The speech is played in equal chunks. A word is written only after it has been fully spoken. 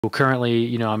Well,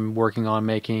 currently, I'm working on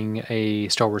making a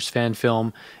Star Wars fan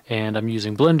film, and I'm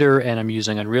using Blender and I'm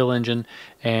using Unreal Engine,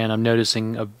 and I'm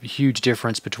noticing a huge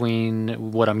difference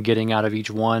between what I'm getting out of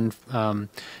each one.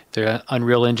 The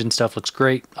Unreal Engine stuff looks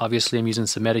great. Obviously, I'm using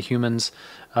some metahumans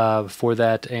for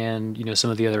that, and some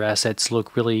of the other assets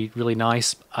look really, really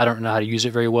nice. I don't know how to use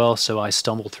it very well, so I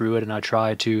stumble through it and I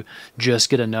try to just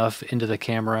get enough into the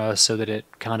camera so that it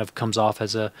kind of comes off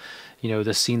as a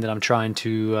the scene that I'm trying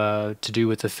to do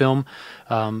with the film.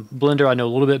 Blender I know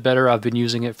a little bit better. I've been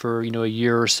using it for a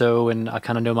year or so, and I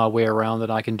kind of know my way around,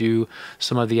 and I can do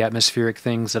some of the atmospheric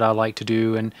things that I like to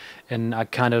do, and I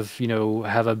kind of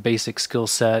have a basic skill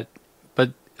set.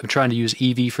 But I'm trying to use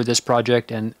EEVEE for this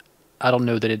project, and I don't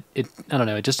know that I don't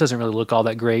know, it just doesn't really look all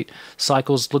that great.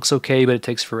 Cycles looks okay, but it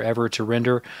takes forever to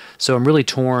render. So I'm really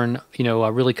torn. I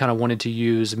really kind of wanted to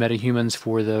use metahumans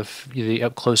for the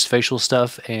up close facial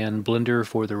stuff and Blender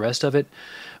for the rest of it.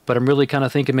 But I'm really kind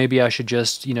of thinking maybe I should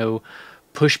just,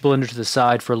 push Blender to the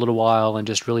side for a little while and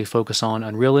just really focus on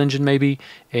Unreal Engine maybe,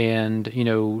 and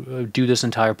do this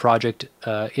entire project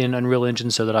in Unreal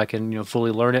Engine so that I can fully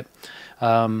learn it.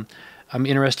 I'm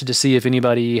interested to see if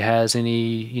anybody has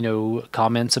any,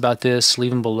 comments about this.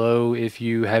 Leave them below if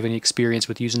you have any experience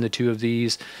with using the two of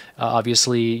these.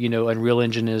 Obviously, Unreal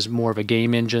Engine is more of a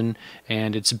game engine,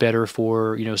 and it's better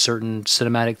for, certain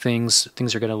cinematic things.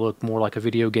 Things are going to look more like a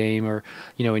video game, or,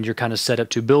 and you're kind of set up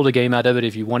to build a game out of it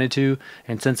if you wanted to.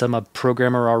 And since I'm a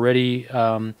programmer already,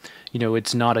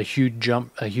 it's not a huge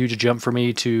jump for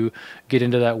me to get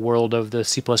into that world of the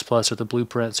C++ or the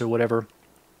blueprints or whatever.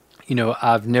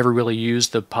 I've never really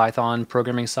used the Python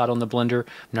programming side on the Blender.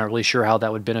 I'm not really sure how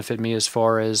that would benefit me as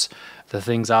far as the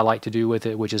things I like to do with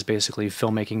it, which is basically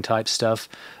filmmaking type stuff,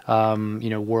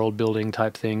 world building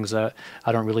type things. I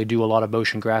don't really do a lot of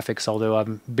motion graphics, although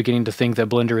I'm beginning to think that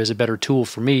Blender is a better tool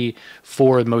for me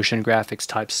for motion graphics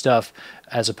type stuff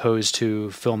as opposed to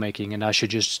filmmaking, and I should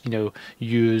just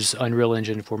use Unreal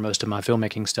Engine for most of my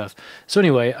filmmaking stuff. So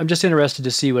anyway, I'm just interested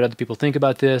to see what other people think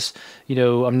about this.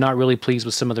 I'm not really pleased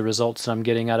with some of the results that I'm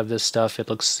getting out of this stuff. It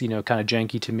looks kind of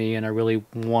janky to me, and I really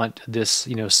want this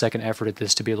second effort at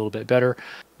this to be a little bit better.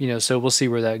 So we'll see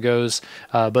where that goes.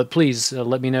 But please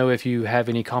let me know if you have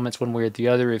any comments one way or the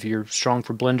other, if you're strong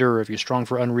for Blender, or if you're strong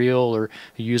for Unreal, or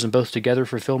you use them both together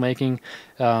for filmmaking.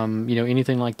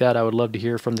 Anything like that, I would love to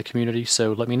hear from the community,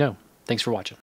 so let me know. Thanks for watching.